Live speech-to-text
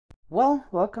Well,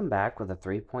 welcome back with a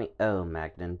 3.0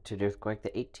 magnitude earthquake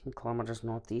that 18 kilometers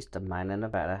northeast of Mina,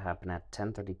 Nevada happened at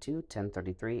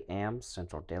 10:33 a.m.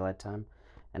 Central Daylight Time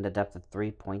and a depth of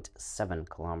 3.7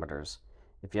 kilometers.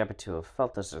 If you happen to have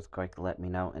felt this earthquake, let me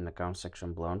know in the comment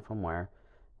section below and from where.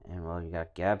 And well, you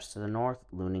got Gabs to the north,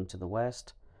 Looning to the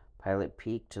west, Pilot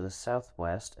Peak to the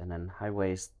southwest, and then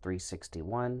highways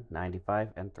 361, 95,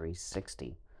 and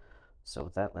 360. So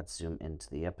with that, let's zoom into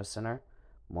the epicenter.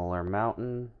 Molar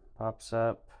Mountain pops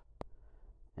up,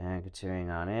 and continuing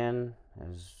on in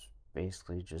is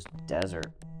basically just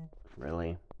desert,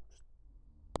 really,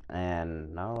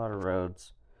 and not a lot of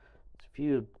roads. There's a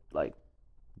few like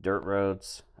dirt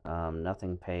roads,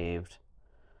 nothing paved.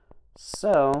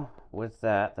 So with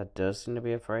that, that does seem to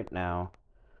be it for right now.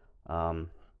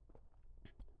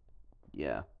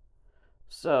 Yeah.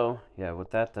 So yeah,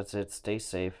 with that, that's it. Stay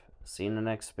safe. See you in the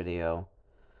next video.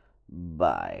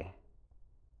 Bye.